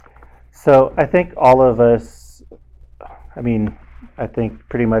So I think all of us, I mean, I think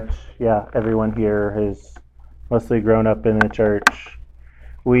pretty much, yeah, everyone here has mostly grown up in the church.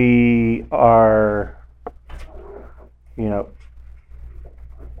 We are, you know,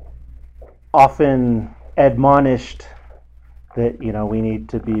 often admonished that, we need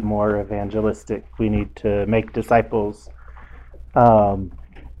to be more evangelistic. We need to make disciples.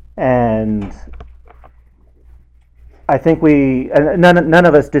 And I think none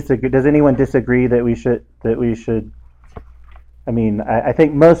of us disagree. Does anyone disagree that we should? I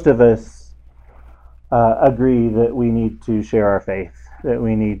think most of us agree that we need to share our faith, that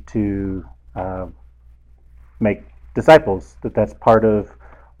we need to make disciples, that's part of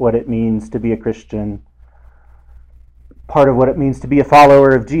what it means to be a Christian, part of what it means to be a follower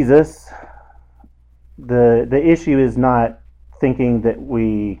of Jesus. The issue is not thinking that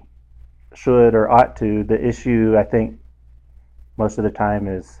we should or ought to. The issue, I think, most of the time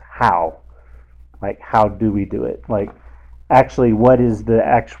is how. Like, how do we do it? Like, actually, what is the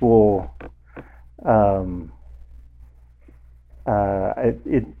actual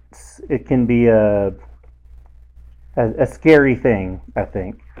it can be a scary thing, I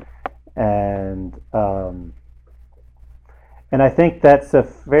think, and I think that's a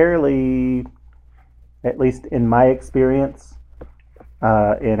fairly, at least in my experience,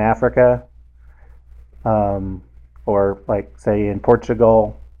 in Africa, or like say in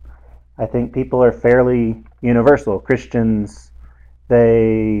Portugal, I think people are fairly universal. Christians,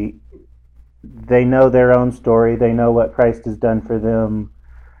 they know their own story, they know what Christ has done for them,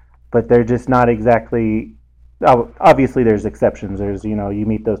 but they're just not exactly. Obviously, there's exceptions. There's, you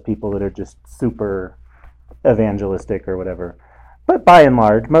meet those people that are just super evangelistic or whatever. But by and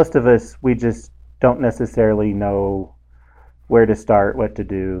large, most of us, we just don't necessarily know where to start, what to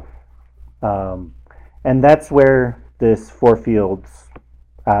do. And that's where this four fields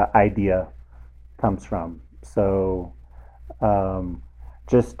idea comes from. So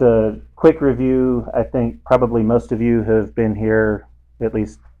just a quick review. I think probably most of you have been here at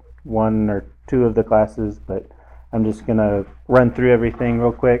least one or two of the classes, but I'm just going to run through everything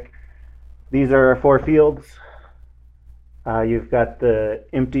real quick. These are our four fields. You've got the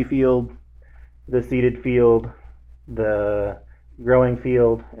empty field, the seeded field, the growing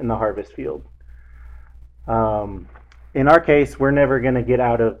field, and the harvest field. In our case, we're never going to get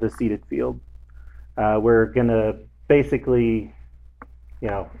out of the seeded field. We're going to basically,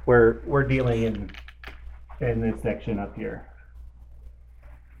 we're dealing in this section up here.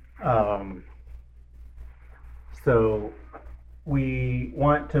 So we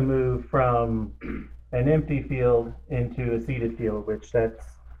want to move from an empty field into a seeded field, which that's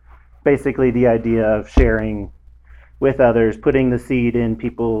basically the idea of sharing with others, putting the seed in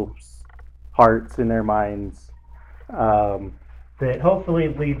people's hearts and their minds, that hopefully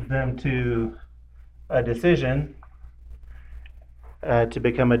leads them to a decision to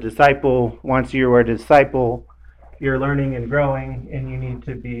become a disciple. Once you are a disciple, you're learning and growing, and you need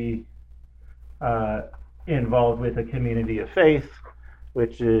to be involved with a community of faith,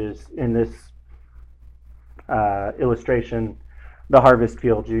 which is in this illustration, the harvest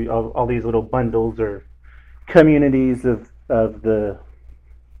field. All these little bundles or communities of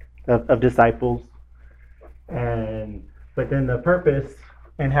disciples, but then the purpose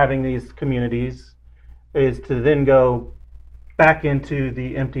in having these communities is to then go back into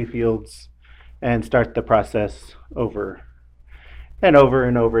the empty fields and start the process over and over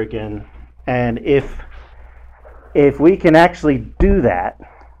and over again. And if we can actually do that,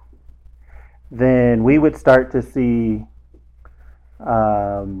 then we would start to see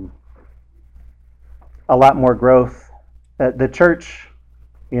a lot more growth. The church,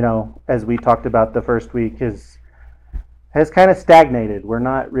 as we talked about the first week, has kind of stagnated. We're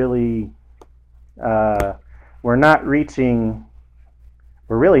not really, we're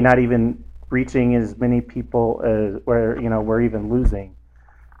really not even reaching as many people as we're even losing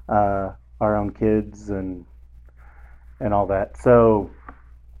our own kids and all that. So,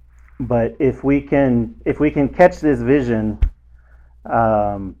 but if we can catch this vision,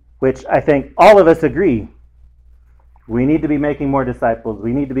 which I think all of us agree, we need to be making more disciples.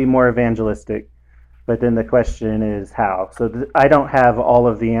 We need to be more evangelistic. But then the question is how. So I don't have all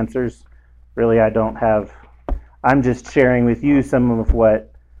of the answers. Really, I don't have. I'm just sharing with you some of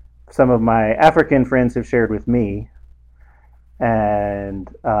what some of my African friends have shared with me, and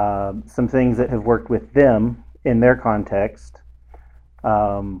some things that have worked with them in their context.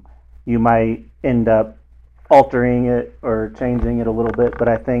 You might end up altering it or changing it a little bit, but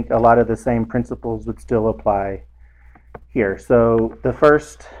I think a lot of the same principles would still apply here. So the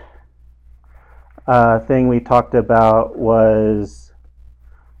first thing we talked about was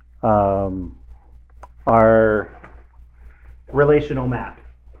our relational map.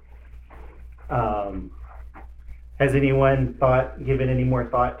 Has anyone given any more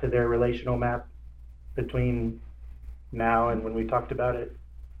thought to their relational map between now and when we talked about it?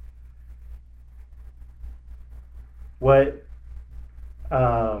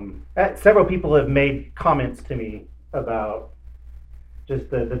 Several people have made comments to me about just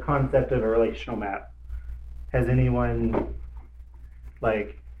the concept of a relational map. Has anyone,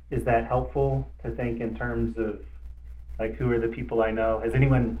 is that helpful to think in terms of, who are the people I know? Has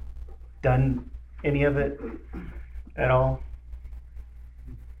anyone done any of it at all?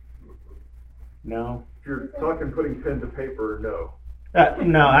 No? If you're talking putting pen to paper, no.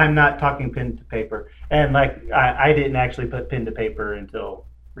 No, I'm not talking pen to paper. And I didn't actually put pen to paper until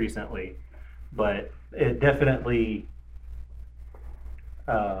recently, but it definitely,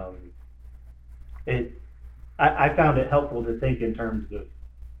 I found it helpful to think in terms of,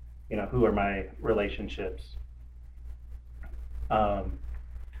 who are my relationships.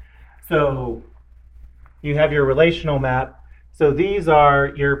 So you have your relational map. So these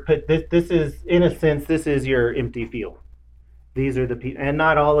are this is, in a sense, this is your empty field. These are the people, and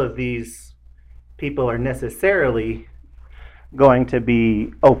not all of these people are necessarily going to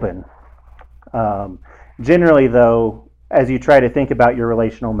be open. Generally, though, as you try to think about your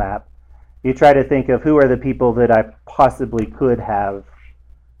relational map, you try to think of who are the people that I possibly could have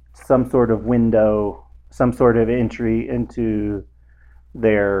some sort of window, some sort of entry into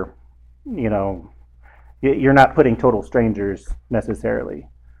their, you're not putting total strangers necessarily.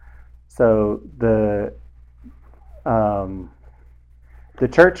 So the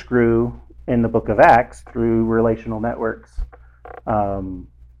church grew in the book of Acts through relational networks a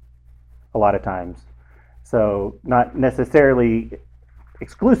lot of times. So not necessarily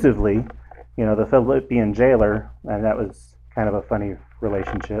exclusively, the Philippian jailer, and that was kind of a funny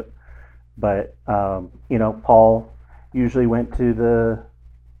relationship. But, Paul usually went to the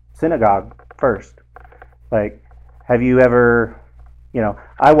synagogue first. Have you ever,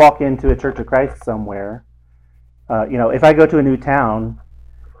 I walk into a Church of Christ somewhere, if I go to a new town,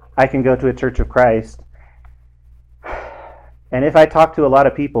 I can go to a Church of Christ, and if I talk to a lot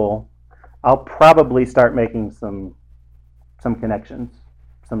of people, I'll probably start making some connections,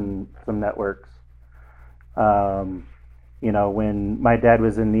 some networks. When my dad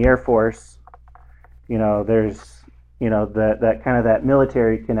was in the Air Force, there's that kind of that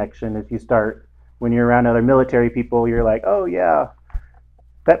military connection. If you start, when you're around other military people, you're like, oh yeah,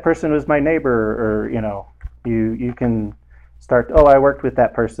 that person was my neighbor, or you can start, oh, I worked with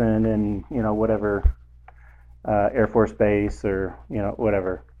that person in whatever Air Force base, or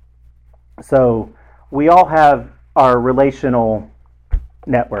whatever. So we all have our relational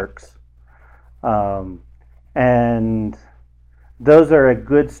networks, and those are a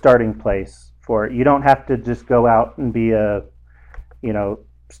good starting place for it. You don't have to just go out and be a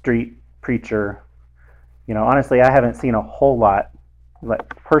street preacher. Honestly, I haven't seen a whole lot,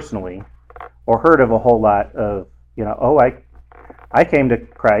 personally, or heard of a whole lot of I came to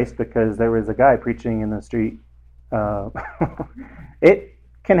Christ because there was a guy preaching in the street. It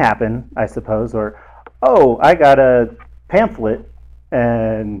can happen, I suppose. Or, oh, I got a pamphlet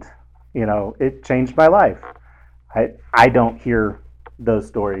and it changed my life. I don't hear those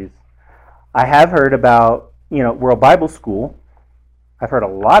stories. I have heard about World Bible School. I've heard a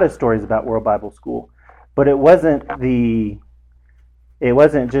lot of stories about World Bible School, but it wasn't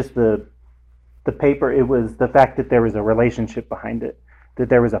just the paper. It was the fact that there was a relationship behind it, that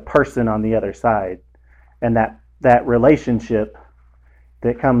there was a person on the other side, and that relationship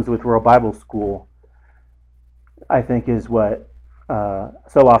that comes with World Bible School, I think, is what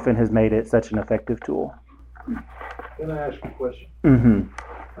so often has made it such an effective tool. Can I ask a question? Mm-hmm.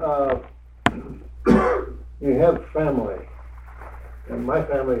 You have family, and my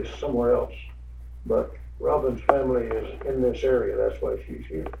family is somewhere else, but Robin's family is in this area. That's why she's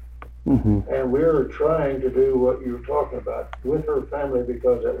here. Mm-hmm. And we're trying to do what you're talking about with her family,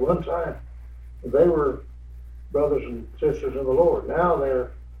 because at one time they were brothers and sisters in the Lord. Now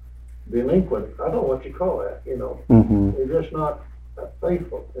they're delinquent. I don't know what you call that, Mm-hmm. They're just not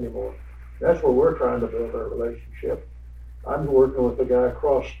faithful anymore. That's where we're trying to build our relationship. I'm working with the guy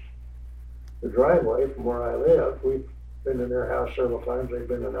across the driveway from where I live. We've been in their house several times. They've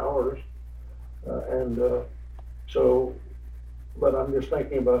been in ours. But I'm just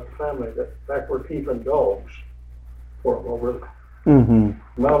thinking about the family. That, in fact, we're keeping dogs for them over. Mm-hmm.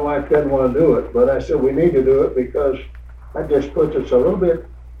 My wife didn't want to do it, but I said we need to do it because that just puts us a little bit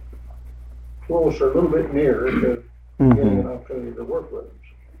closer, a little bit nearer to getting an opportunity to work with them.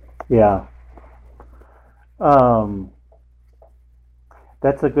 Yeah.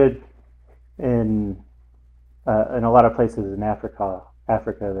 that's a good in a lot of places in Africa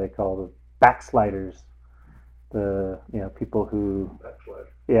they call the backsliders, the people who Backslash.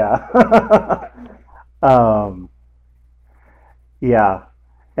 yeah. um, yeah,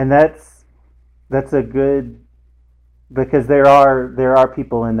 and that's a good, because there are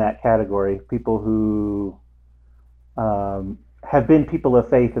people in that category, people who have been people of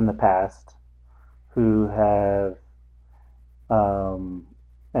faith in the past, who have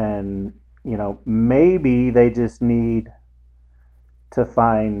and maybe they just need to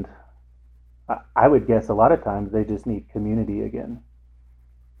find. I would guess a lot of times they just need community again.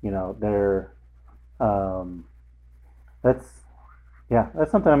 They're that's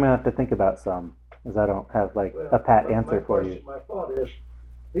that's something I'm gonna have to think about some, because I don't have like a pat answer for you. My thought is,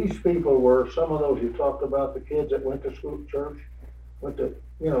 these people were some of those you talked about, the kids that went to school, church, went to,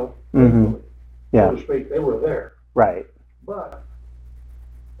 Mm-hmm. Yeah. so to speak, they were there. Right. But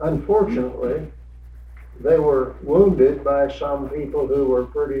unfortunately, they were wounded by some people who were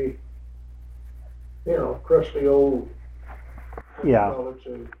pretty, crusty old Yeah. alcoholics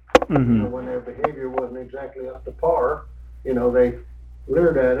who, Mm-hmm. when their behavior wasn't exactly up to par, they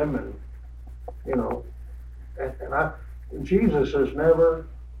leered at them and Jesus has never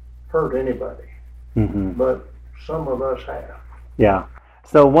hurt anybody, Mm-hmm. but some of us have. Yeah.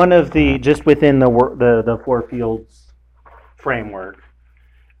 So one of just within the four fields framework,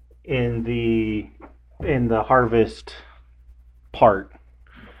 in the harvest part,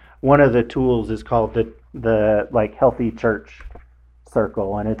 one of the tools is called the like healthy church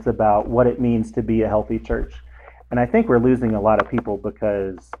circle, and it's about what it means to be a healthy church. And I think we're losing a lot of people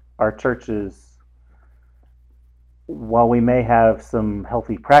because our churches, while we may have some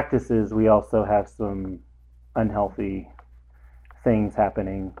healthy practices, we also have some unhealthy things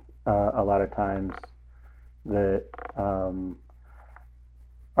happening a lot of times that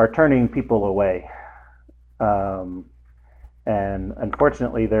are turning people away. And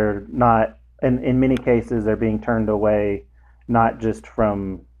unfortunately, they're not, in many cases, they're being turned away not just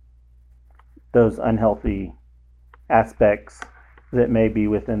from those unhealthy aspects that may be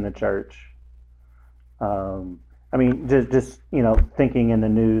within the church. I mean, just thinking in the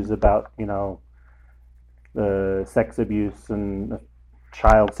news about the sex abuse and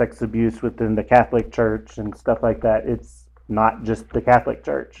child sex abuse within the Catholic Church and stuff like that. It's not just the Catholic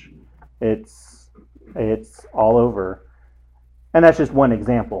Church. It's all over, and that's just one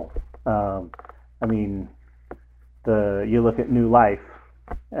example. I mean, you look at New Life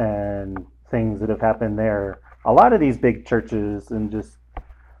and things that have happened there. A lot of these big churches and just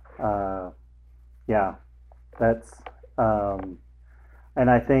that's and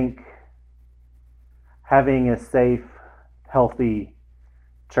I think having a safe, healthy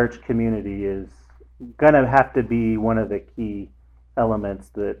church community is going to have to be one of the key elements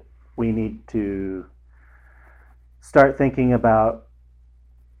that we need to start thinking about.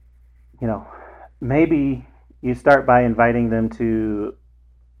 Maybe you start by inviting them to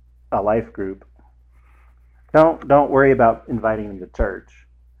a life group. Don't worry about inviting them to church.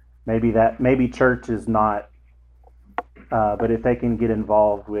 Maybe church is not, but if they can get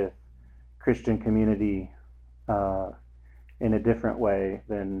involved with Christian community in a different way,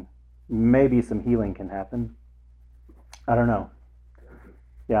 then maybe some healing can happen. I don't know.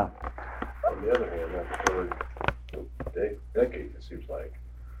 Yeah. On the other hand, after decades, it seems like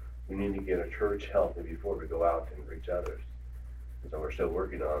we need to get a church healthy before we go out and reach others. So we're still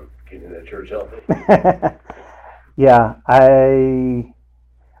working on getting that church healthy. Yeah,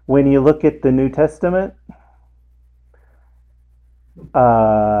 when you look at the New Testament,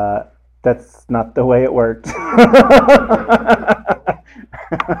 that's not the way it worked.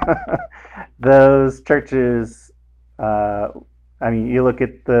 Those churches, you look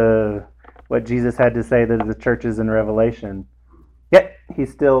at what Jesus had to say to the churches in Revelation, yet he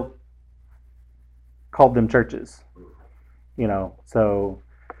still called them churches. So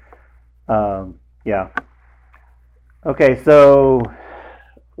yeah. Okay, so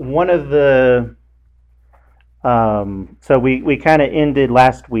one of the so we kind of ended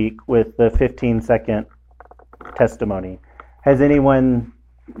last week with the 15-second testimony. Has anyone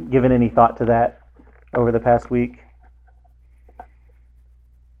given any thought to that over the past week?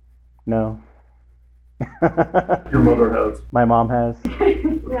 No? Your mother has. My mom has.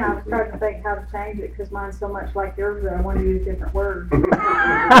 Yeah, I was trying to think how to change it because mine's so much like yours that I want to use different words.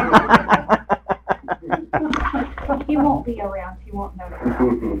 He won't be around. He won't know.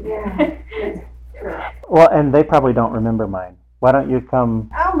 Yeah, it's true. Well, and they probably don't remember mine. Why don't you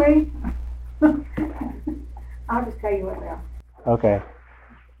come? Oh, me. I'll just tell you what now. Okay.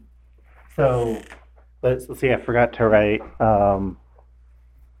 So let's see. I forgot to write.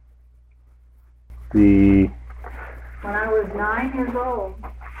 the When I was 9 years old,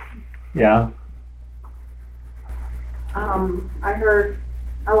 yeah. I heard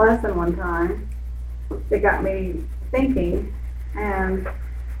a lesson one time that got me thinking, and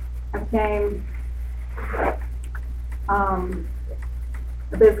I became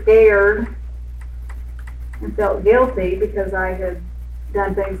a bit scared and felt guilty because I had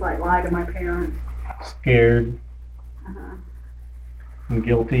done things like lie to my parents. Scared Uh-huh. and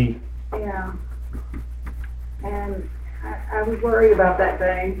guilty. Yeah. And I was worried about that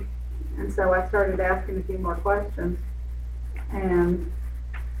thing, and so I started asking a few more questions and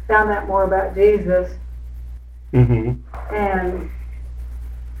found out more about Jesus Mm-hmm. and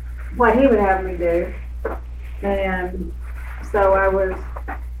what he would have me do. And so I was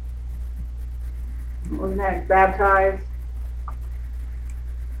next baptized.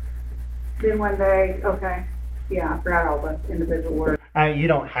 Then one day, okay, yeah, I forgot all the individual words. You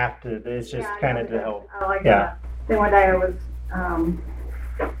don't have to. It's just Yeah, I kind know of to that. help. I like Yeah. that. Then one day I was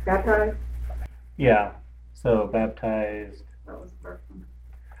baptized. Yeah. So baptized. That was the first one.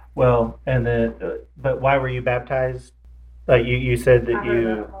 Well, and then, but why were you baptized? Like you said that I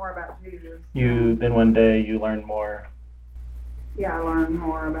heard more about Jesus. then one day you learned more. Yeah, I learned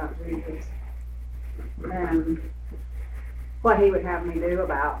more about Jesus and what he would have me do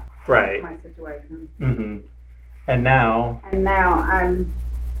about Right. my situation. Mm-hmm. And now. And now I'm,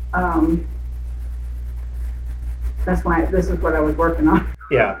 that's why, this is what I was working on.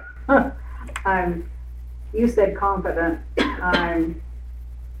 Yeah. You said confident, I'm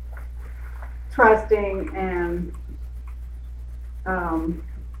trusting and,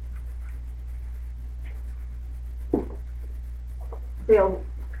 feel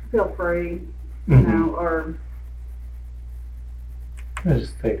free, you know, or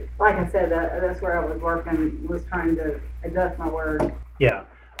Just say. like I said, that's where I was working, was trying to adjust my words. Yeah.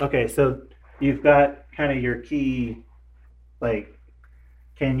 Okay. So you've got kind of your key, like,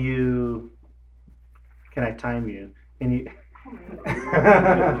 can I time you?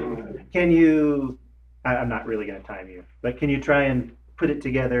 Can you, I'm not really going to time you, but can you try and put it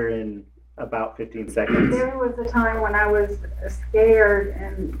together in about 15 seconds? There was a time when I was scared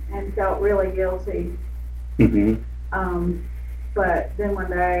and felt really guilty. Mm-hmm. But then one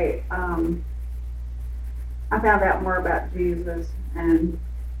day, I found out more about Jesus and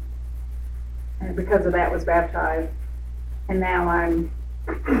because of that was baptized. And now I'm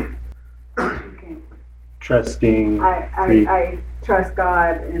Trusting. I trust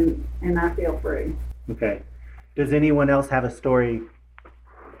God and I feel free. Okay. Does anyone else have a story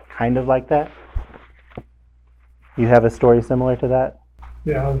kind of like that? You have a story similar to that?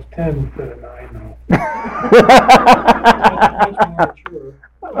 Yeah, I was 10 instead of 9 now.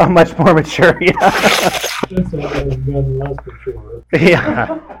 Oh, much more mature, yeah. Since I was been less mature.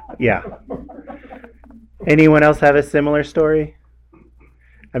 Yeah, yeah. Anyone else have a similar story?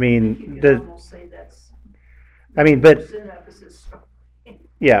 I mean, You could almost say that's but synopsis story.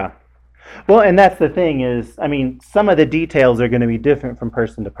 yeah. Well, and that's the thing is, I mean, some of the details are going to be different from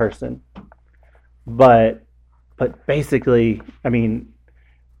person to person, but basically, I mean,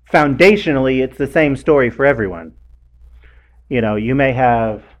 foundationally, it's the same story for everyone. You know, you may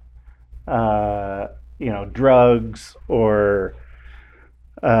have, drugs or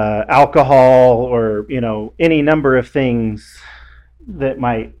alcohol or, any number of things that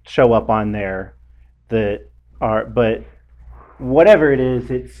might show up on there that are, but whatever it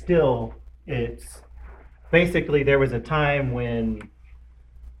is, it's basically there was a time when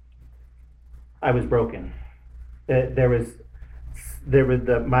I was broken.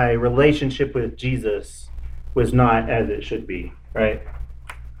 My relationship with Jesus was not as it should be, right?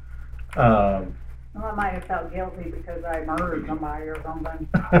 Well, I might have felt guilty because I murdered somebody or something.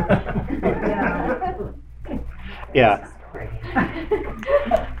 Yeah.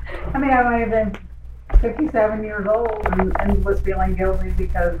 I mean, I might have been 57 years old and was feeling guilty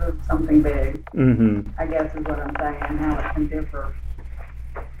because of something big. Mm-hmm. I guess is what I'm saying, how it can differ.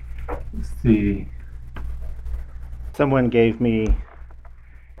 Let's see. Someone gave me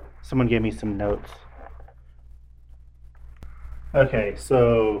some notes. Okay,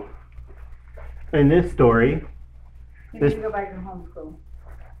 so in this story, You need to go back to homeschool.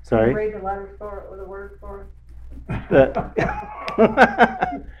 sorry. Read the letters for it, or the words for it.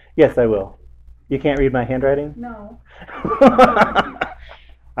 Yes, I will. You can't read my handwriting? No.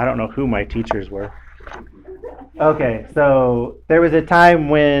 I don't know who my teachers were. Okay, so there was a time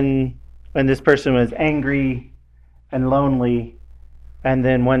when this person was angry and lonely, and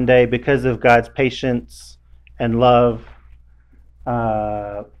then one day, because of God's patience and love,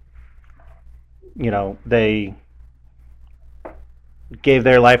 they gave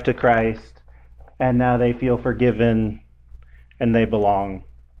their life to Christ, and now they feel forgiven and they belong.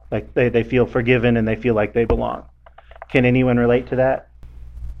 Like they feel forgiven and they feel like they belong. Can anyone relate to that?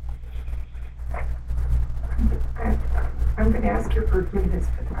 I'm going to ask your forgiveness,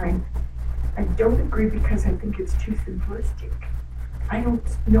 but I don't agree because I think it's too simplistic. I don't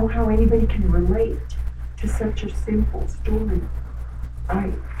know how anybody can relate to such a simple story.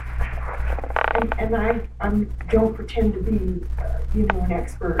 I don't pretend to be, an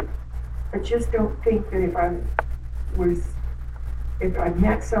expert. I just don't think that if I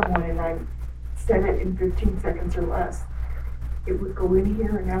met someone and I said it in 15 seconds or less, it would go in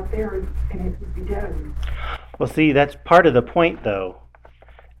here and out there and it would be done. Well, see, that's part of the point, though,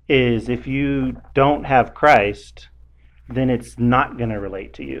 is if you don't have Christ, then it's not going to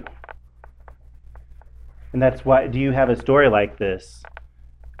relate to you. And that's why, do you have a story like this?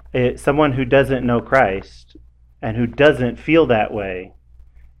 Someone who doesn't know Christ and who doesn't feel that way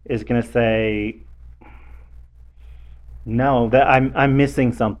is going to say, no, that I'm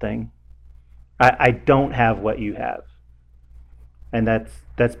missing something. I don't have what you have. And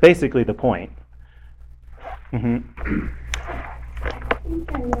that's basically the point. Mm-hmm. I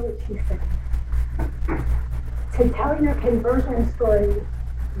think I know what she said. To tell your conversion story,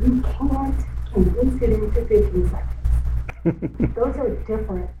 you can't condense it into 15 seconds. Those are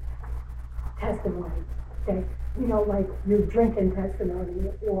different testimonies. That, like your drinking testimony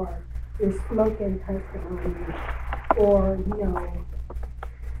or your smoking testimony or,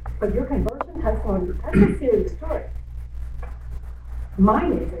 but your conversion testimony, that's a serious story.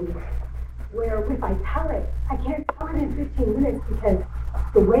 Mine isn't. Where if I tell it, I can't tell it in 15 minutes because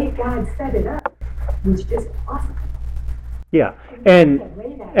the way God set it up was just awesome. Yeah, and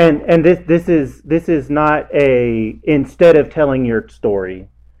this is not instead of telling your story,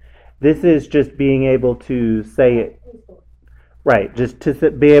 this is just being able to say it right, just to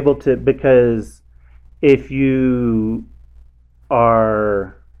be able to, because if you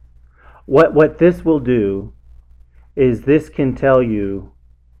are, what this will do is this can tell you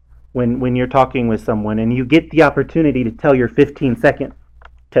when you're talking with someone and you get the opportunity to tell your 15-second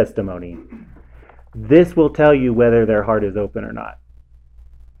testimony, this will tell you whether their heart is open or not.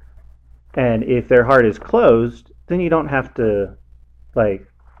 And if their heart is closed, then you don't have to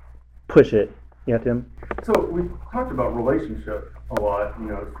push it. Yeah, Tim? So we've talked about relationship a lot,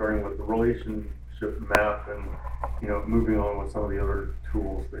 starting with the relationship map and, moving on with some of the other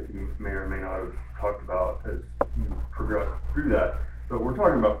tools that you may or may not have talked about as you progress through that. But we're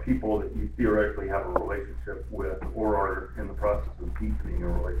talking about people that you theoretically have a relationship with or are in the process of deepening a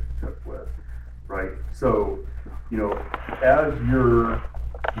relationship with, right? So, as you're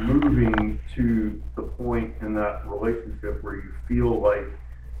moving to the point in that relationship where you feel like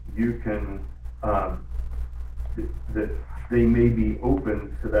you can, that they may be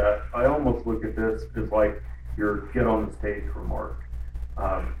open to that, I almost look at this as like your get on the stage remark.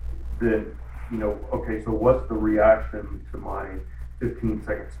 Okay, so what's the reaction to my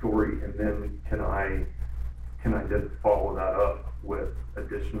 15-second story, and then can I then follow that up with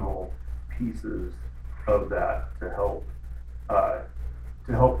additional pieces of that to help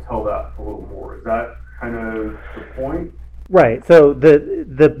tell that a little more? Is that kind of the point? Right. So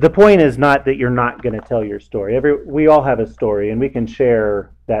the point is not that you're not going to tell your story. We all have a story, and we can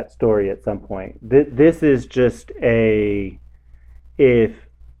share that story at some point. This is just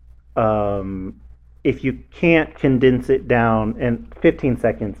if you can't condense it down, and 15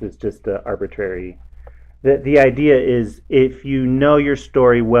 seconds is just arbitrary. The idea is if you know your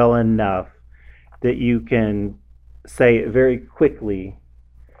story well enough that you can say it very quickly,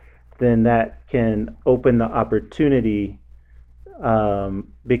 then that can open the opportunity.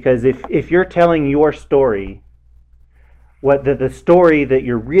 Because if you're telling your story, what the story that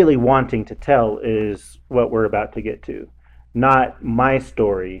you're really wanting to tell is what we're about to get to, not my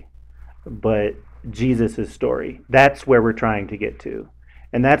story, but Jesus' story. That's where we're trying to get to.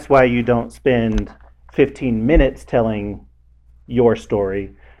 And that's why you don't spend 15 minutes telling your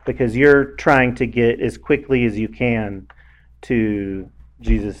story, because you're trying to get as quickly as you can to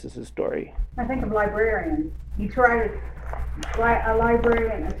Jesus' story. I think of librarians. You try to, a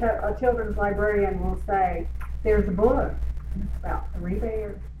librarian, a children's librarian will say, there's a book, and it's about 3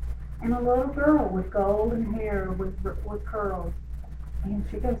 bears, and a little girl with golden hair with curls, and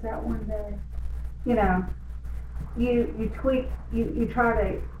she goes out one day. You tweak, you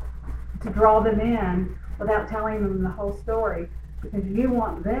try to draw them in without telling them the whole story, because you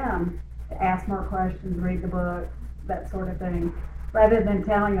want them to ask more questions, read the book, that sort of thing, rather than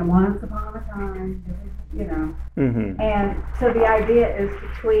telling them once upon a time, Mm-hmm. And so the idea is to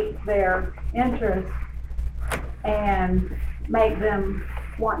tweak their interest and make them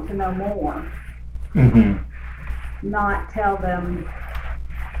want to know more. not tell them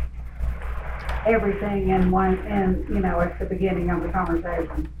everything at the beginning of the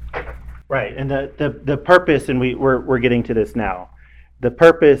conversation. Right, and the purpose, and we're getting to this now. The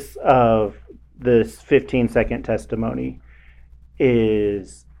purpose of this 15-second testimony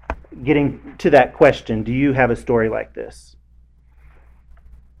is getting to that question: do you have a story like this?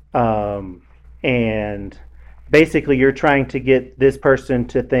 And basically, you're trying to get this person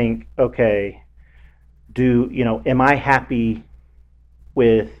to think, okay, am I happy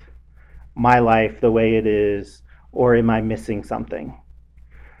with my life the way it is, or am I missing something?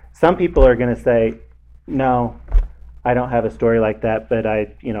 Some people are going to say, no, I don't have a story like that, but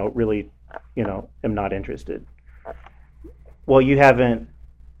I, really, am not interested. Well, you haven't,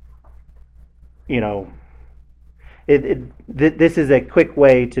 this is a quick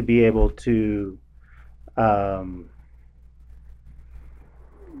way to be able to,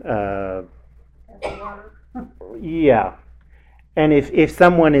 yeah. And if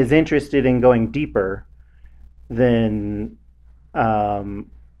someone is interested in going deeper, then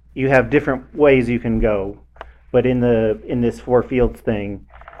you have different ways you can go. But in this 4 fields thing,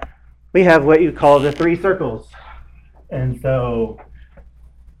 we have what you call the 3 circles. And so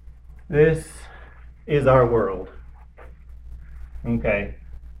this is our world. Okay.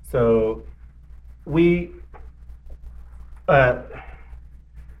 So we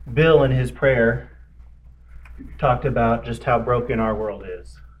Bill in his prayer talked about just how broken our world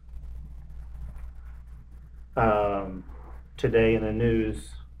is. Today in the news,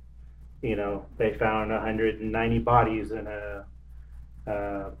 they found 190 bodies in a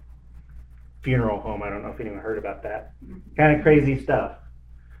funeral home. I don't know if anyone heard about that. Kind of crazy stuff.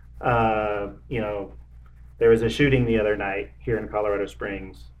 There was a shooting the other night here in Colorado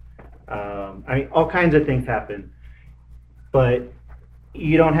Springs. All kinds of things happen. But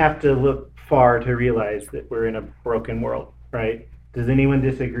you don't have to look far to realize that we're in a broken world, right? Does anyone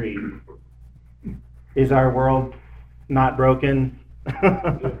disagree? Is our world not broken?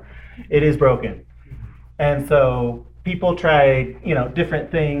 It is broken. And so people try,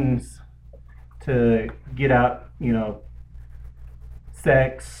 different things to get out,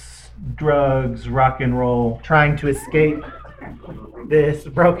 sex, drugs, rock and roll, trying to escape this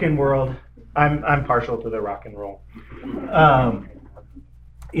broken world. I'm partial to the rock and roll.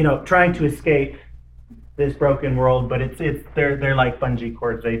 Trying to escape this broken world, but they're like bungee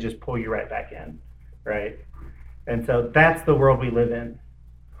cords. They just pull you right back in, right? And so that's the world we live in.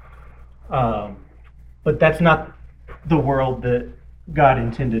 But that's not the world that God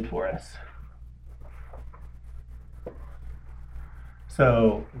intended for us.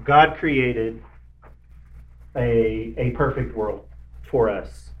 So God created a perfect world for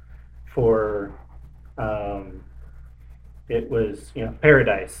us. It was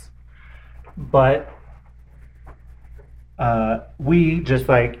paradise. But we, just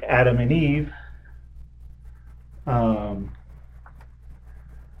like Adam and Eve,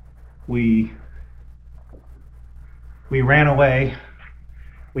 we ran away.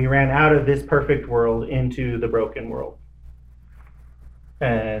 We ran out of this perfect world into the broken world.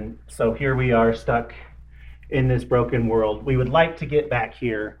 And so here we are stuck in this broken world. We would like to get back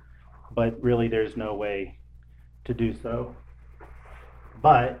here, but really there's no way to do so.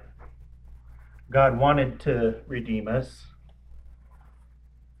 But God wanted to redeem us.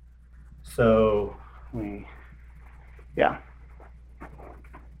 So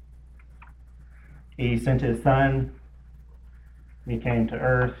He sent His Son. He came to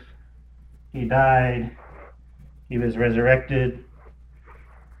earth. He died. He was resurrected.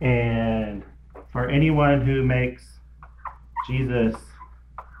 And for anyone who makes Jesus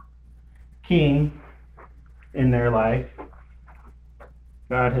king in their life,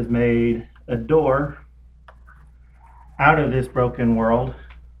 God has made a door out of this broken world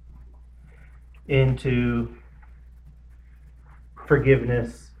into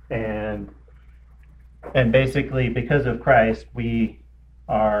forgiveness, and basically because of Christ this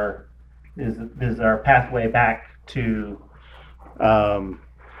is our pathway back to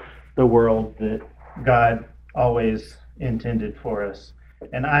the world that God always intended for us.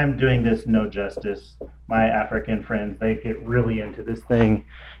 And I'm doing this no justice. My African friends, they get really into this thing.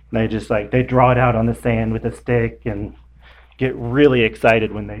 They just they draw it out on the sand with a stick and get really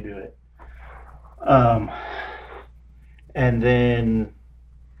excited when they do it. And then,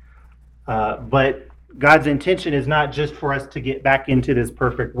 but God's intention is not just for us to get back into this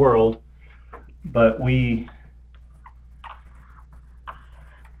perfect world, but we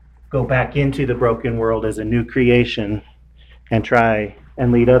go back into the broken world as a new creation and try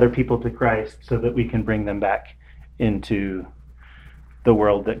and lead other people to Christ so that we can bring them back into the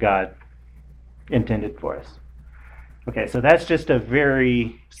world that God intended for us. Okay, so that's just a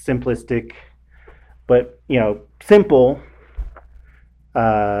very simplistic, but simple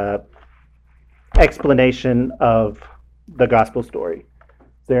explanation of the gospel story.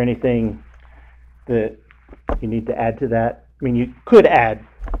 Is there anything that you need to add to that? I mean, you could add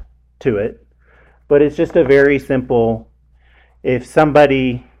to it, but it's just a very simple. If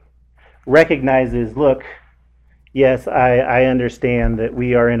somebody recognizes, look, yes, I understand that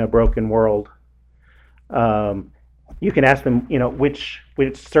we are in a broken world. You can ask them, which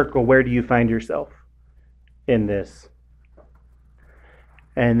circle, where do you find yourself in this?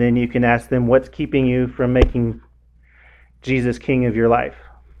 And then you can ask them, what's keeping you from making Jesus king of your life?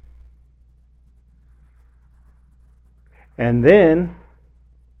 And then,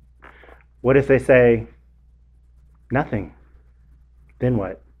 what if they say, nothing? Then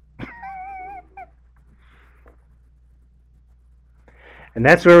what? And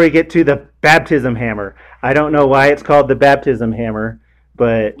that's where we get to the baptism hammer. I don't know why it's called the baptism hammer,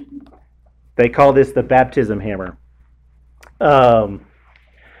 but they call this the baptism hammer.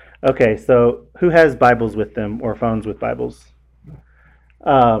 Okay, so who has Bibles with them or phones with Bibles?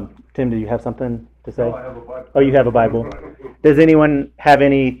 Tim, do you have something to say? Oh, I have a Bible. Oh, you have a Bible. Does anyone have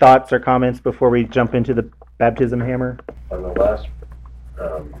any thoughts or comments before we jump into the baptism hammer? On the last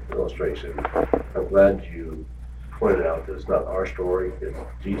illustration, I'm glad you pointed out that it's not our story, it's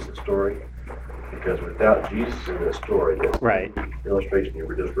Jesus' story. Because without Jesus in this story, this Right. illustration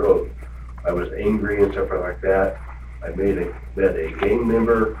you just wrote, I was angry and stuff like that. I met a gang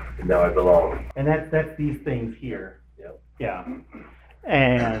member, and now I belong. And that's these things here. Yep. Yeah.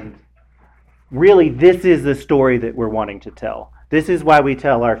 And really, this is the story that we're wanting to tell. This is why we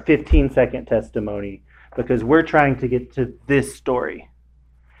tell our 15-second testimony, because we're trying to get to this story.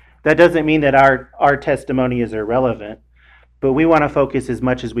 That doesn't mean that our testimony is irrelevant, but we want to focus as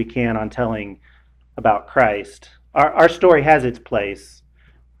much as we can on telling about Christ. Our story has its place,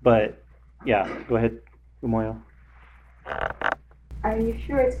 but yeah, go ahead, Gamoyo. Are you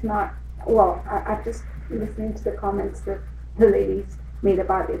sure it's not? Well, I'm just listening to the comments that the ladies made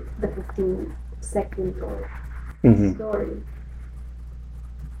about it, the 15-second story.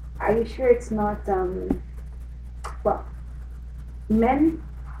 Are you sure it's not? Well, men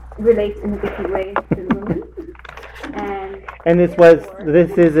relate in a different way than women, and this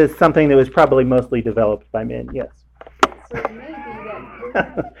is something that was probably mostly developed by men. Yes. So it may be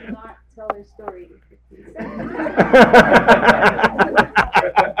that women do not tell their story in 15 seconds.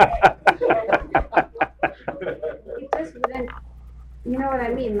 It just wouldn't, you know what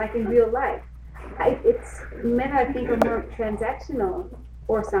I mean? Like in real life, it's men I think are more transactional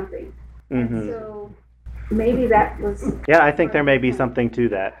or something. Mm-hmm. So maybe that was. Yeah, I think there may be something to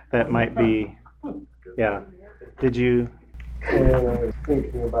that. That might be. Yeah. Did you? And I was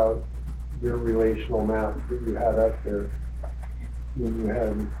thinking about your relational map that you had up there. You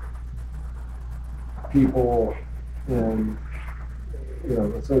had people and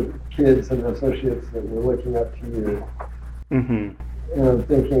so kids and associates that were looking up to you. Mm-hmm. And I'm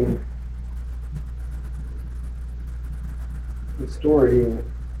thinking the story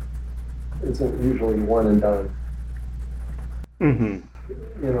isn't usually one and done. Mm-hmm.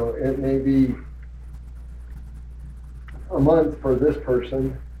 It may be a month for this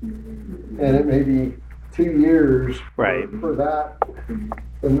person, and it may be 2 years right. for that.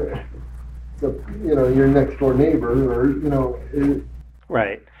 And so, your next door neighbor, or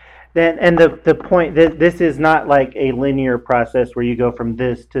right. Then, and the point that this is not like a linear process where you go from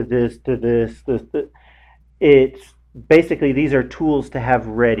this to this to this. It's basically these are tools to have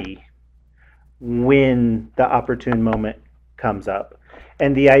ready when the opportune moment comes up.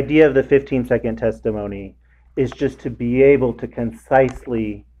 And the idea of the 15-second testimony is just to be able to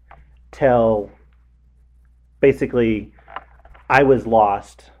concisely tell, basically, I was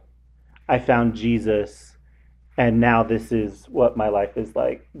lost, I found Jesus, and now this is what my life is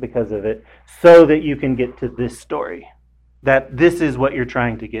like because of it, so that you can get to this story, that this is what you're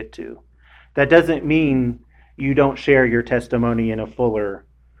trying to get to. That doesn't mean you don't share your testimony in a fuller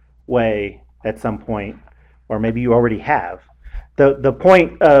way at some point, or maybe you already have. The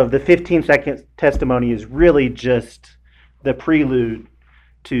point of the 15-second testimony is really just the prelude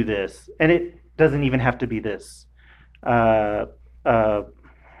to this. And it doesn't even have to be this. Gary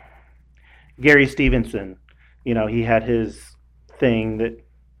Stevenson, he had his thing that,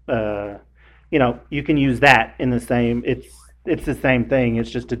 you can use that in the same, it's the same thing.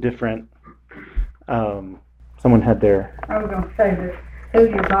 It's just a different, someone had their. I was going to say that who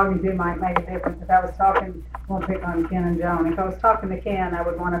you're talking to might make a difference. If I was talking, we'll pick on Ken and Joan. If I was talking to Ken, I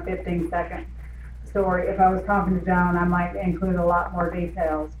would want a 15-second story. If I was talking to Joan, I might include a lot more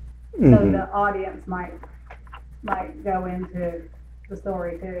details. So Mhm. the audience might go into the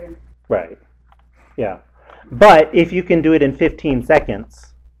story too. Right. Yeah. But if you can do it in 15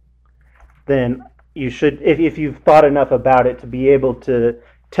 seconds, then you should, if you've thought enough about it to be able to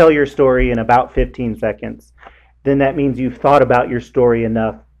tell your story in about 15 seconds, then that means you've thought about your story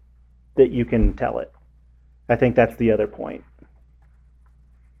enough that you can tell it. I think that's the other point.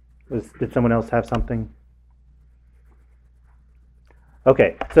 Did someone else have something?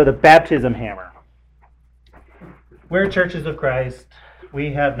 Okay, so the baptism hammer. We're Churches of Christ.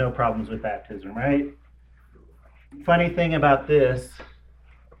 We have no problems with baptism, right? Funny thing about this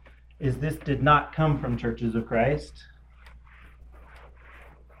is this did not come from Churches of Christ.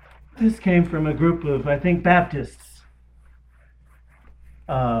 This came from a group of, I think, Baptists.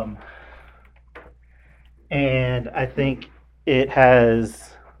 And I think it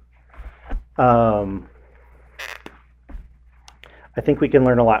has, I think we can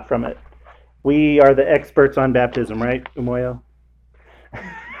learn a lot from it. We are the experts on baptism, right, Umoyo?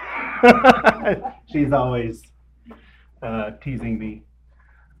 She's always teasing me.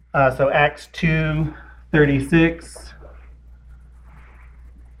 So Acts 2:36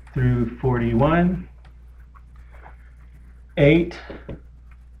 through 41,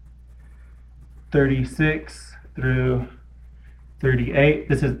 8:36 through 38.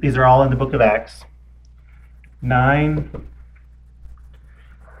 These are all in the book of Acts.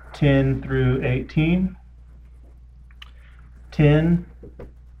 9:10 through 18,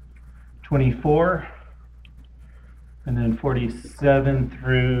 10:24, and then 47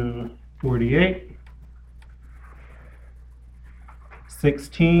 through 48,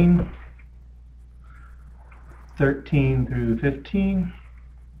 16, 13 through 15,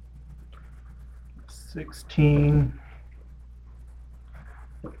 16,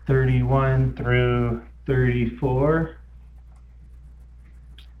 31 through 34,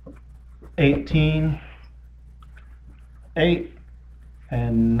 18, 8,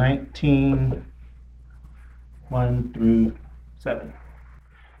 and 19, 1 through 7.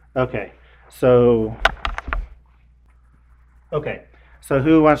 Okay, so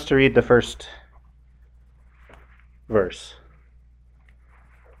who wants to read the first verse?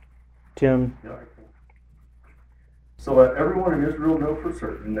 Tim? Yeah, I can. So let everyone in Israel know for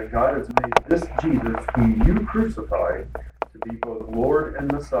certain that God has made this Jesus, whom you crucified, to be both Lord and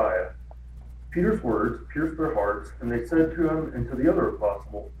Messiah. Peter's words pierced their hearts, and they said to him and to the other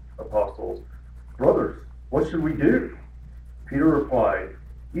apostles, Brothers, what should we do? Peter replied,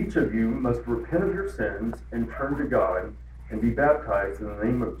 Each of you must repent of your sins and turn to God and be baptized in the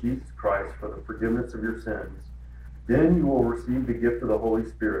name of Jesus Christ for the forgiveness of your sins. Then you will receive the gift of the Holy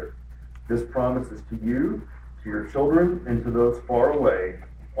Spirit. This promise is to you, to your children, and to those far away,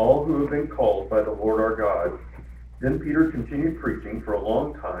 all who have been called by the Lord our God. Then Peter continued preaching for a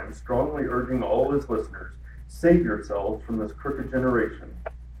long time, strongly urging all his listeners, Save yourselves from this crooked generation.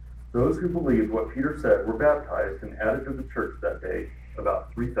 Those who believed what Peter said were baptized and added to the church that day,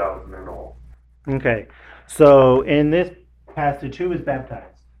 about 3,000 in all. Okay, so in this passage, who was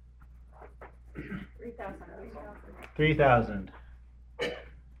baptized? 3,000. 3,000.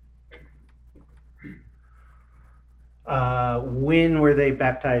 When were they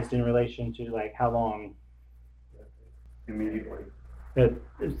baptized in relation to, like, how long? Immediately.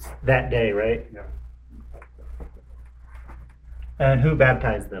 It's that day, right? Yeah. And who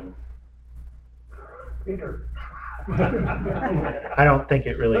baptized them? Peter. I don't think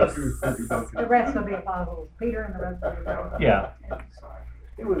it really is. The rest of the apostles, Peter and the rest of the apostles. Yeah.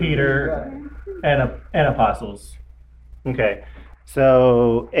 Peter and apostles. Okay.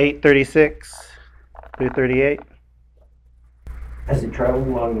 So 8:36 through 38. As they traveled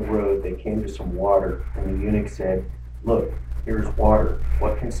along the road, they came to some water, and the eunuch said, Look, here is water.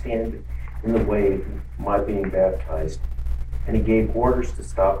 What can stand in the way of my being baptized? And he gave orders to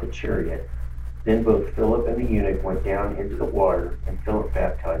stop the chariot. Then both Philip and the eunuch went down into the water, and Philip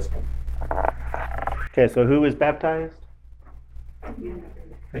baptized him. Okay, so who was baptized?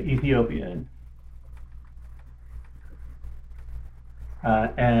 The Ethiopian.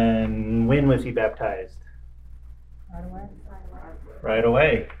 And when was he baptized? Right away. Right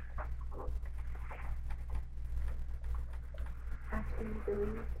away.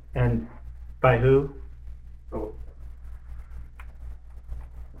 And by who? So,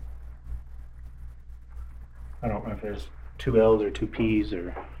 I don't know if there's two L's or two P's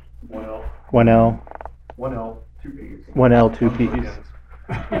or one L, one L. 2 P's. One L, two P's. No,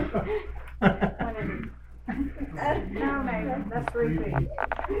 that's 3 P's.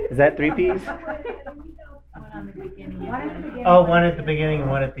 Is that 3 P's? One on the beginning. One at the beginning. Oh, one at the beginning and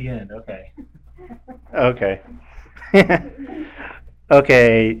one at the end. Okay. Okay.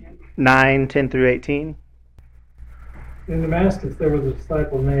 Okay. 9, 10 through 18. In Damascus there was a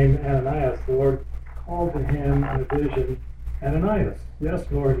disciple named Ananias. The Lord called to him in a vision, "Ananias."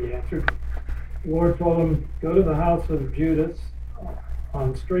 "Yes, Lord," he answered. The Lord told him, "Go to the house of Judas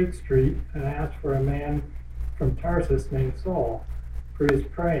on Straight Street and ask for a man from Tarsus named Saul, for he is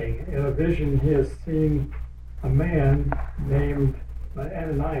praying. In a vision he has seen a man named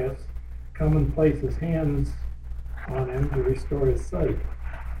Ananias come and place his hands on him to restore his sight."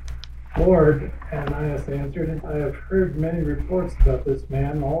 "Lord," Ananias answered, "I have heard many reports about this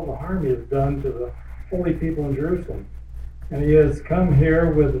man, all the harm he has done to the holy people in Jerusalem. And he has come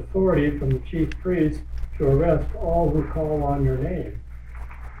here with authority from the chief priest to arrest all who call on your name."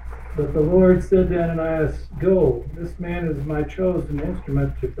 But the Lord said to Ananias, "Go, this man is my chosen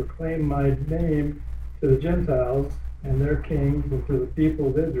instrument to proclaim my name to the Gentiles and their kings and to the people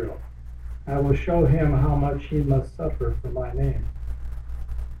of Israel. I will show him how much he must suffer for my name."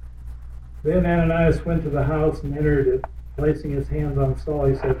 Then Ananias went to the house and entered it. Placing his hands on Saul,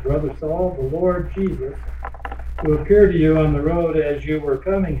 he said, "Brother Saul, the Lord Jesus, who appeared to you on the road as you were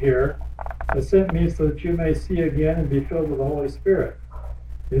coming here, has sent me so that you may see again and be filled with the Holy Spirit."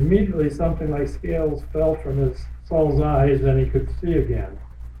 Immediately something like scales fell from Saul's eyes, and he could see again.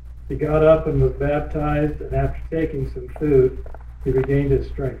 He got up and was baptized, and after taking some food, he regained his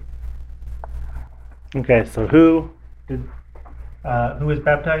strength. Okay, so who was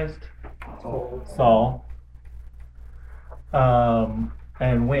baptized? Saul.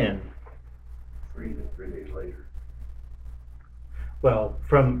 And when? 3 days later. Well,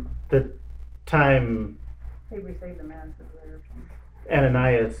 from the time He received the message there.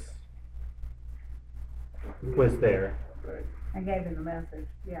 Ananias was there. Right. I gave him the message,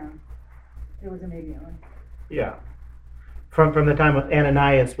 yeah. It was immediately. Yeah. From the time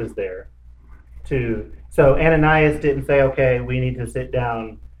Ananias was there so Ananias didn't say, "Okay, we need to sit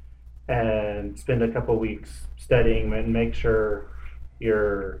down and spend a couple weeks studying and make sure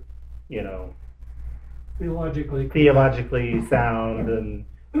you're, theologically sound and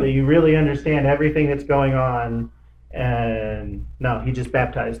that you really understand everything that's going on." And no, he just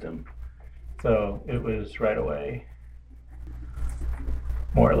baptized him. So it was right away,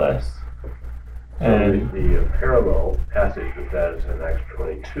 more or less. So And the parallel passage with that is in Acts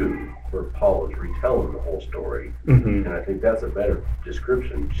 22, where Paul is retelling the whole story. Mhm. And I think that's a better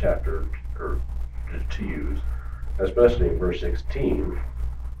description chapter or to use, especially in verse 16,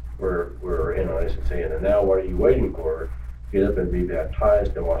 where Ananias is saying, "And now what are you waiting for? Get up and be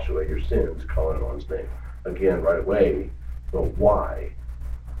baptized and wash away your sins, calling on his name." Again, right away, but why?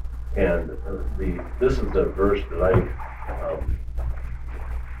 And this is the verse that I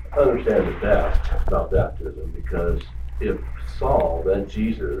understand the best about baptism, because if Saul, then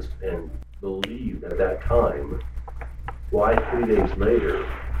Jesus, and believed at that time, why 3 days later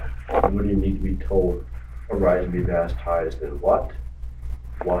would he need to be told, "Arise and be baptized," and what?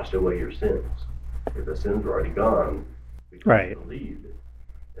 Wash away your sins. If the sins are already gone, because Right. he believed,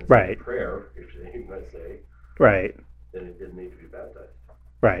 and Right. said prayer, if you might say, right, then he didn't need to be baptized,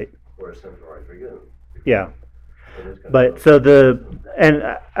 right, or his sins were already forgiven. yeah. It is kind of But so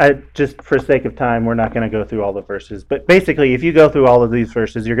I just for sake of time, we're not going to go through all the verses. But basically, if you go through all of these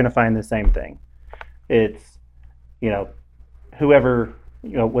verses, you're going to find the same thing. It's, whoever,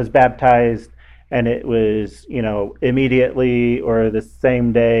 was baptized, and it was, immediately or the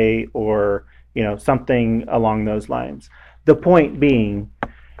same day or, something along those lines. The point being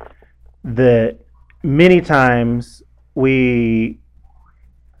that many times we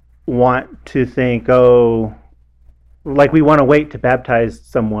want to think, like we want to wait to baptize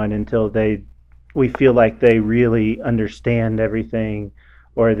someone until we feel like they really understand everything,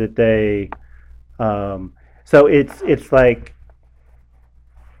 or that they so it's like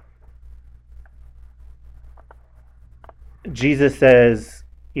Jesus says,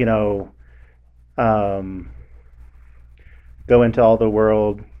 go into all the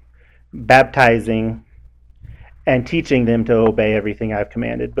world, baptizing and teaching them to obey everything I've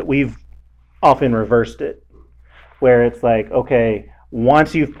commanded. But we've often reversed it, where it's like, okay,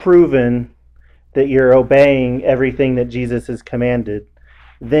 once you've proven that you're obeying everything that Jesus has commanded,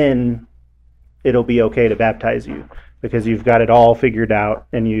 then it'll be okay to baptize you, because you've got it all figured out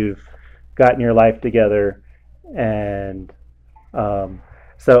and you've gotten your life together. And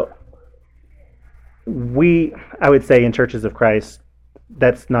so I would say in Churches of Christ,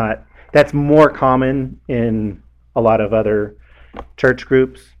 that's more common in a lot of other church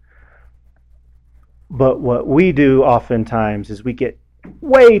groups. But what we do oftentimes is we get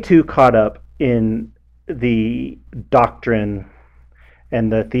way too caught up in the doctrine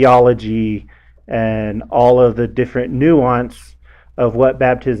and the theology and all of the different nuance of what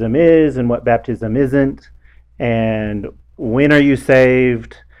baptism is and what baptism isn't, and when are you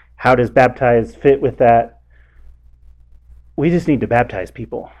saved, how does baptize fit with that. We just need to baptize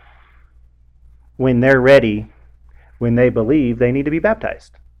people. When they're ready, when they believe, they need to be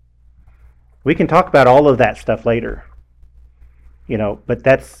baptized. We can talk about all of that stuff later, but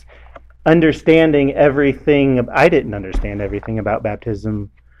that's understanding everything. I didn't understand everything about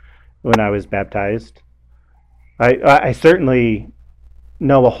baptism when I was baptized. I certainly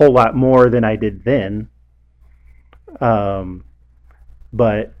know a whole lot more than I did then. But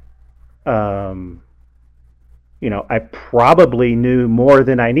I probably knew more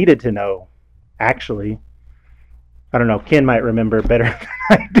than I needed to know, actually. I don't know, Ken might remember better than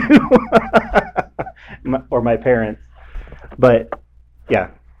I do, or my parents. But, yeah.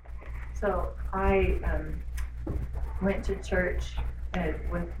 So I went to church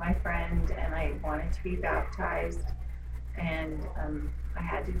with my friend, and I wanted to be baptized. And I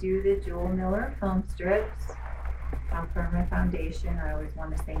had to do the Joel Miller film strips for my foundation. I always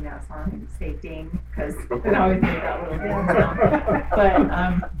want to sing that song and say ding, because it always makes that little ding sound.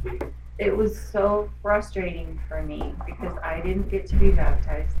 But it was so frustrating for me because I didn't get to be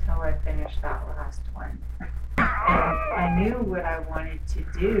baptized till I finished that last one. And I knew what I wanted to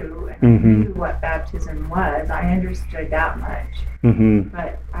do, and I knew what baptism was. I understood that much.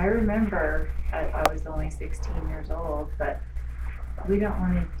 But I remember I was only 16 years old, but we don't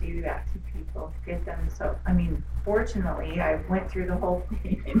want to do that to people, get them so, fortunately, I went through the whole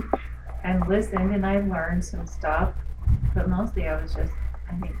thing and listened, and I learned some stuff, but mostly I was just,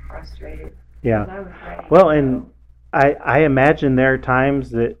 I think, frustrated. Yeah. I was ready well, and I imagine there are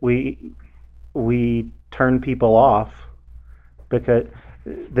times that we turn people off, because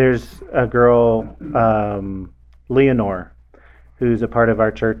there's a girl, Leonore, who's a part of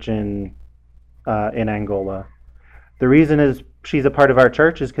our church in Angola. The reason is she's a part of our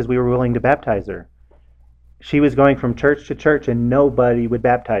church is because we were willing to baptize her. She was going from church to church and nobody would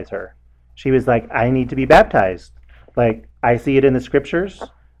baptize her. She was like, I need to be baptized. Like, I see it in the scriptures.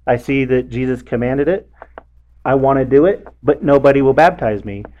 I see that Jesus commanded it. I want to do it, but nobody will baptize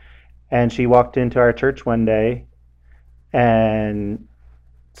me. And she walked into our church one day and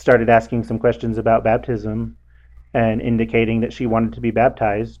started asking some questions about baptism and indicating that she wanted to be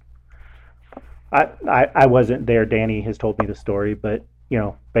baptized. I wasn't there. Danny has told me the story, but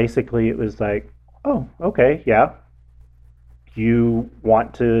basically it was like, oh, okay, yeah. You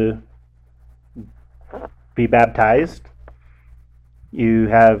want to be baptized? You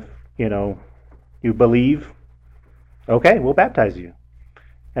have, you believe? Okay, we'll baptize you.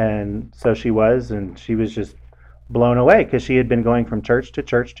 And so she was, and she was just blown away because she had been going from church to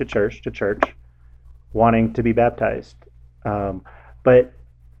church to church to church, wanting to be baptized. But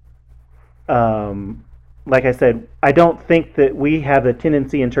like I said, I don't think that we have the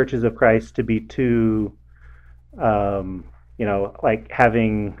tendency in churches of Christ to be too, like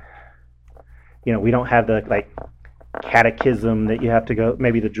having, we don't have the like catechism that you have to go,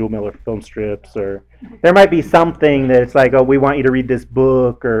 maybe the Joel Miller film strips, or there might be something that it's like, oh, we want you to read this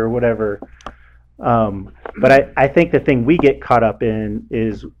book or whatever. But I think the thing we get caught up in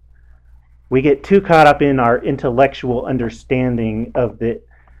is we get too caught up in our intellectual understanding of the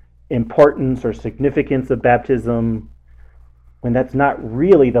importance or significance of baptism, when that's not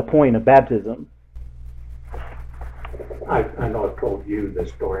really the point of baptism. I know I've told you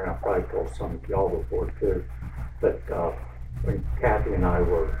this story, and I've probably told some of y'all before too, but when Kathy and I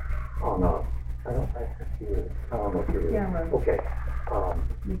were on I don't know if you were, Yeah, okay,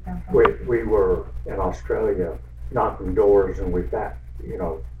 we were in Australia knocking doors, and we got,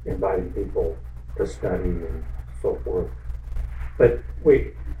 inviting people to study and so forth. But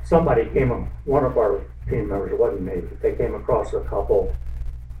somebody one of our team members, it wasn't me, but they came across a couple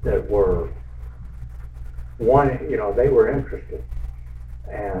that were, they were interested.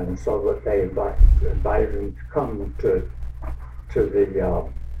 And so that they invited them to come to the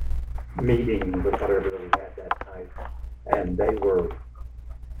meeting with whatever we had that night. And they were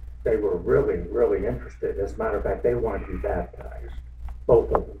really, really interested. As a matter of fact, they wanted to be baptized,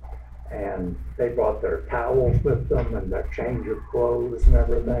 both of them. And they brought their towels with them and their change of clothes and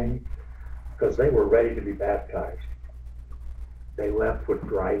everything, because they were ready to be baptized. They left with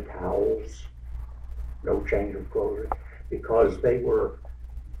dry towels, no change of clothes, because they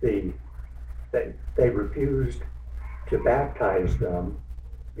refused to baptize them,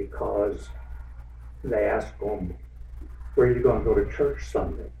 because they asked them, where are you going to go to church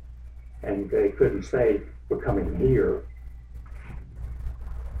Sunday? And they couldn't say, we're coming here.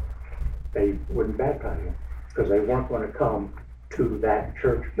 They wouldn't baptize them because they weren't going to come to that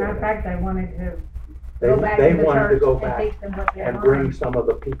church. Matter of fact, I wanted to go back they to the wanted to church go and back teach them what they and learned. bring some of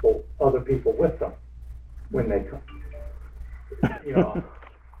the people, other people with them when they come. You know,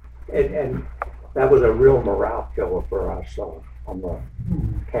 and that was a real morale killer for us on the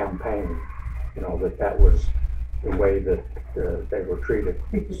campaign. You know, that was the way that they were treated.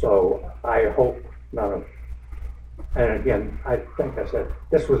 So I hope none of, and again, I think I said,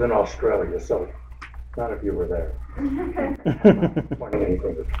 this was in Australia, so none of you were there. Pointing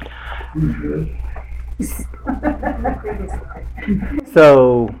anything.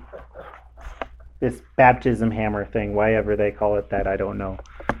 So this baptism hammer thing, why ever they call it that, I don't know.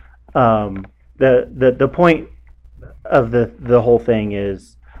 The point of the whole thing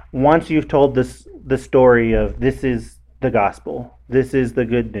is, once you've told the story of this is the gospel, this is the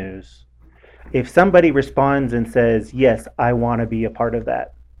good news, if somebody responds and says, yes, I want to be a part of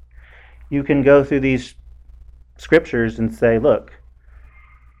that, you can go through these scriptures and say, look,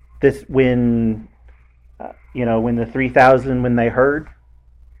 this when the 3,000, when they heard,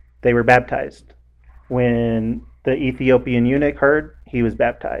 they were baptized. When the Ethiopian eunuch heard, he was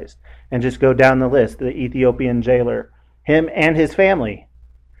baptized. And just go down the list. The Ethiopian jailer, him and his family.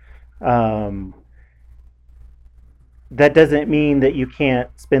 That doesn't mean that you can't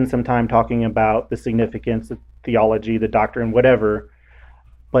spend some time talking about the significance, the theology, the doctrine, whatever,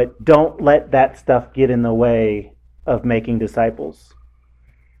 but don't let that stuff get in the way of making disciples.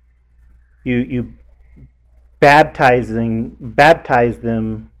 You baptize them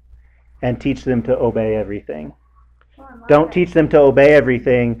and teach them to obey everything. Don't teach them to obey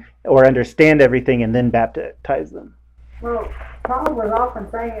everything or understand everything and then baptize them. Well, Paul was often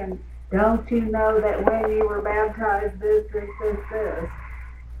saying, don't you know that when you were baptized, this.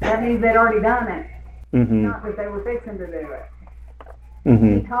 That means they'd already done it. Mm-hmm. Not that they were fixing to do it.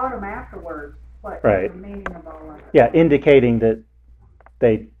 Mm-hmm. He taught them afterwards what right. the meaning of all of it. Yeah, indicating that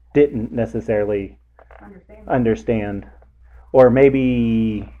they didn't necessarily understand. Or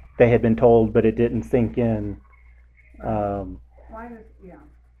maybe they had been told, but it didn't sink in.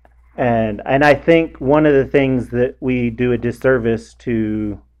 And I think one of the things that we do a disservice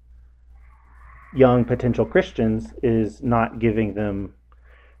to young potential Christians is not giving them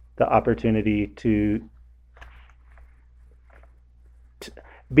the opportunity to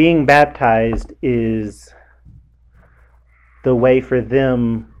being baptized is the way for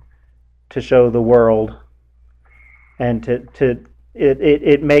them to show the world, and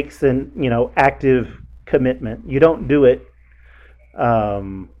it makes an active commitment. You don't do it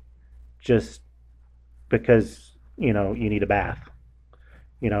just because you need a bath.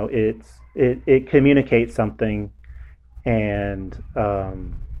 It communicates something, and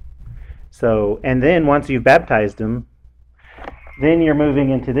and then once you've baptized them, then you're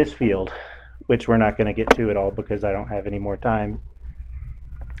moving into this field, which we're not going to get to at all because I don't have any more time.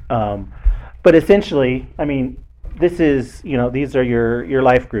 But essentially, this is, these are your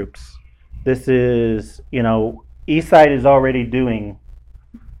life groups. This is, Eastside is already doing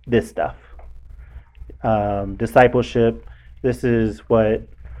this stuff. Discipleship. This is what,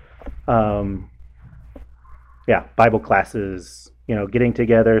 Bible classes, getting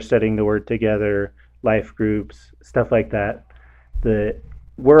together, studying the Word together, life groups, stuff like that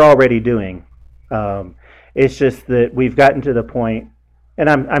we're already doing. It's just that we've gotten to the point, and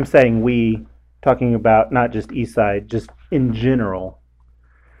I'm saying we, talking about not just Eastside, just in general,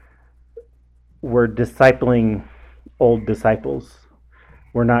 we're discipling old disciples.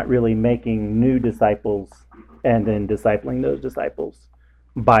 We're not really making new disciples and then discipling those disciples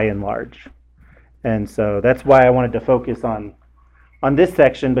by and large. And so that's why I wanted to focus on this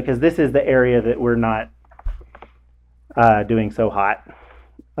section, because this is the area that we're not doing so hot.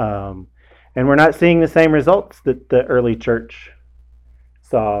 And we're not seeing the same results that the early church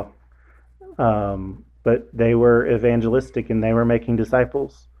saw. But they were evangelistic and they were making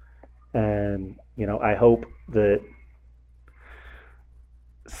disciples. And, I hope that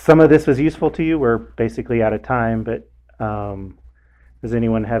some of this was useful to you. We're basically out of time, but does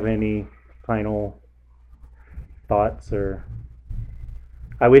anyone have any final thoughts? Or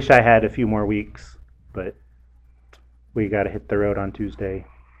I wish I had a few more weeks, but we got to hit the road on Tuesday.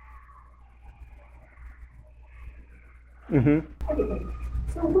 Okay.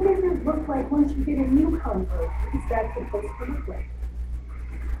 So what does it look like once you get a new convert? What is that supposed to look like?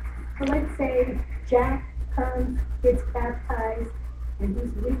 So let's say Jack comes, gets baptized, and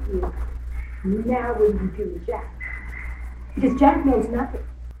he's with you. Now what do you do with Jack? Because Jack knows nothing.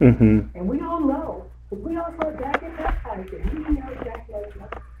 Mm-hmm. And we all know. But we all saw Jack get baptized, and we know Jack knows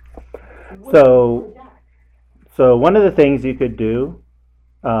nothing. So one of the things you could do,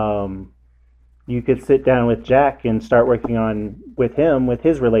 you could sit down with Jack and start working on with him with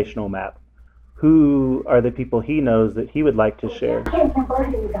his relational map. who are the people he knows that he would like to share? Jack can't convert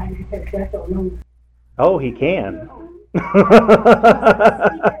anybody because Jack don't know. Oh, he can. Here's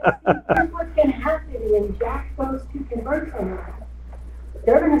what's going to happen when Jack goes to convert someone.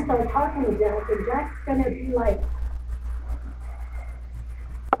 They're going to start talking to Jack, and Jack's going to be like,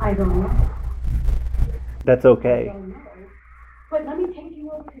 I don't know. That's okay. I don't know. But let me take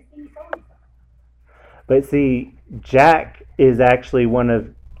you over to see so-and-so. But see, Jack is actually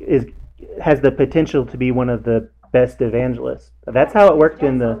has the potential to be one of the best evangelists. That's how it worked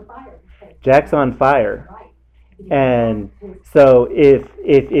in the. Jack's on fire, and so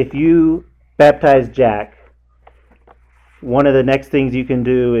if you baptize Jack, one of the next things you can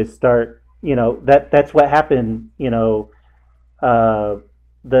do is start. That's what happened.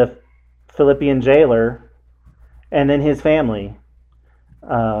 The Philippian jailer, and then his family,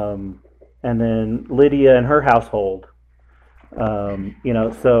 and then Lydia and her household.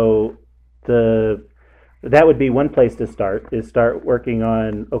 So that would be one place to start working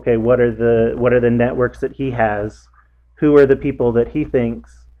on, okay, what are the networks that he has, who are the people that he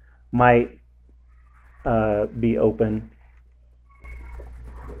thinks might be open.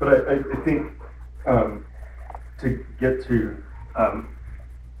 But I think to get to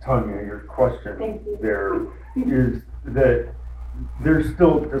Tanya, your question there is that there's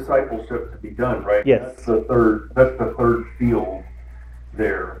still discipleship to be done, right? Yes. That's the third field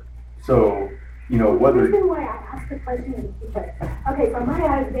there. So, whether. The reason why I asked the question is because, okay, so my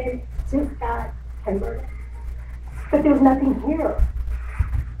husband just got converted, but there's nothing here.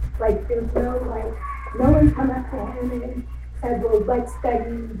 Like, there's no one come up to him and said, well, let's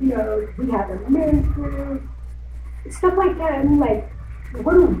study, we have a ministry, stuff like that. I mean, like,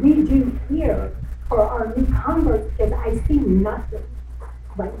 what do we do here for our new converts? Because I see nothing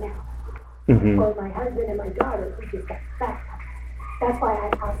right now for my husband and my daughter who just got baptized. That's why I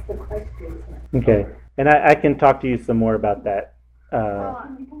asked the question. Okay, and I can talk to you some more about that.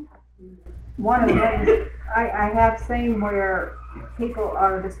 One of the things I have seen where people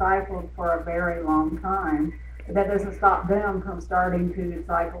are discipled for a very long time, but that doesn't stop them from starting to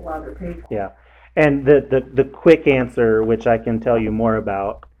disciple other people. Yeah, and the quick answer, which I can tell you more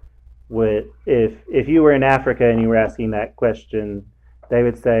about, if you were in Africa and you were asking that question, they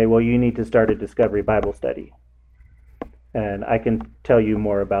would say, well, you need to start a Discovery Bible study. And I can tell you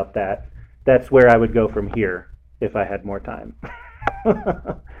more about that. That's where I would go from here if I had more time.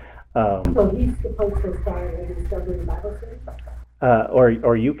 So he's supposed to start a Discovery Bible study?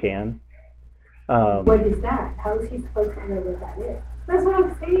 Or you can. What is that? How is he supposed to know what that is? That's what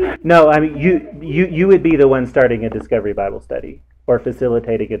I'm saying. No, I mean you would be the one starting a Discovery Bible study or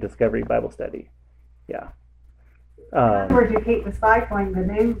facilitating a Discovery Bible study. Yeah. In other words, you keep discipling the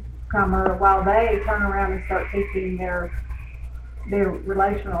newcomer while they turn around and start teaching their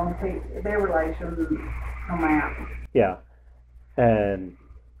relational map. Yeah, and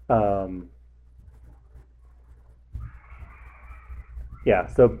yeah.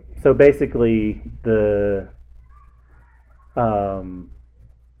 So basically the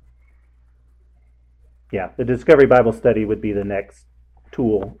Discovery Bible Study would be the next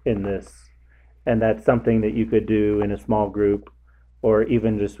tool in this, and that's something that you could do in a small group, or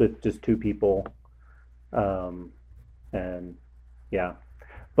even just with just two people, and yeah.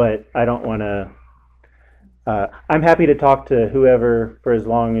 But I don't want to. I'm happy to talk to whoever for as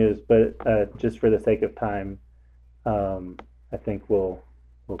long as, but just for the sake of time, I think we'll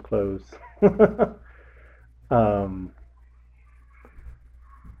close.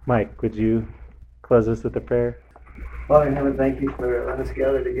 Mike, would you close us with a prayer? Father in heaven, thank you for letting us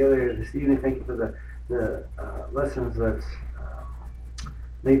gather together this evening. Thank you for the lessons that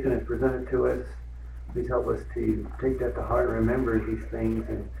Nathan has presented to us. Please help us to take that to heart and remember these things,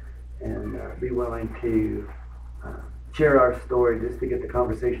 and be willing to share our story just to get the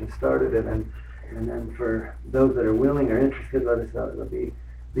conversation started, and then for those that are willing or interested, let us know.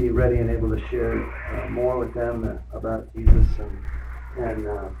 Be ready and able to share more with them about Jesus, and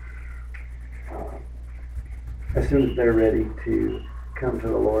as soon as they're ready to come to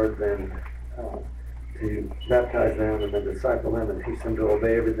the Lord, then to baptize them and then disciple them and teach them to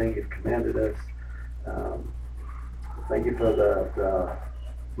obey everything You've commanded us. Thank you for the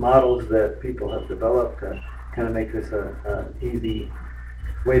models that people have developed to kind of make this an easy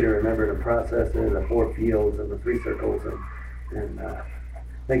way to remember to process it, the 4 fields and the 3 circles, and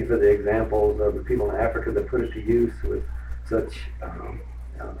thank you for the examples of the people in Africa that put it to use with such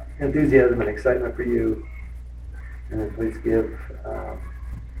enthusiasm and excitement for You. And then please give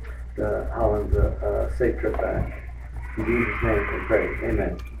the Holland a safe trip back. In Jesus' name we pray.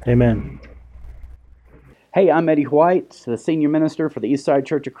 Amen. Amen. Hey, I'm Eddie White, the Senior Minister for the Eastside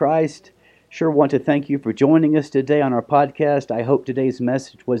Church of Christ. Sure want to thank you for joining us today on our podcast. I hope today's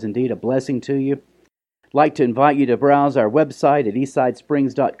message was indeed a blessing to you. I'd like to invite you to browse our website at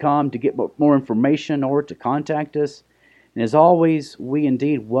eastsidesprings.com to get more information or to contact us. And as always, we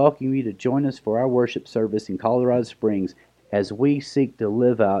indeed welcome you to join us for our worship service in Colorado Springs as we seek to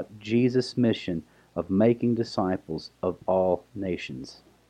live out Jesus' mission of making disciples of all nations.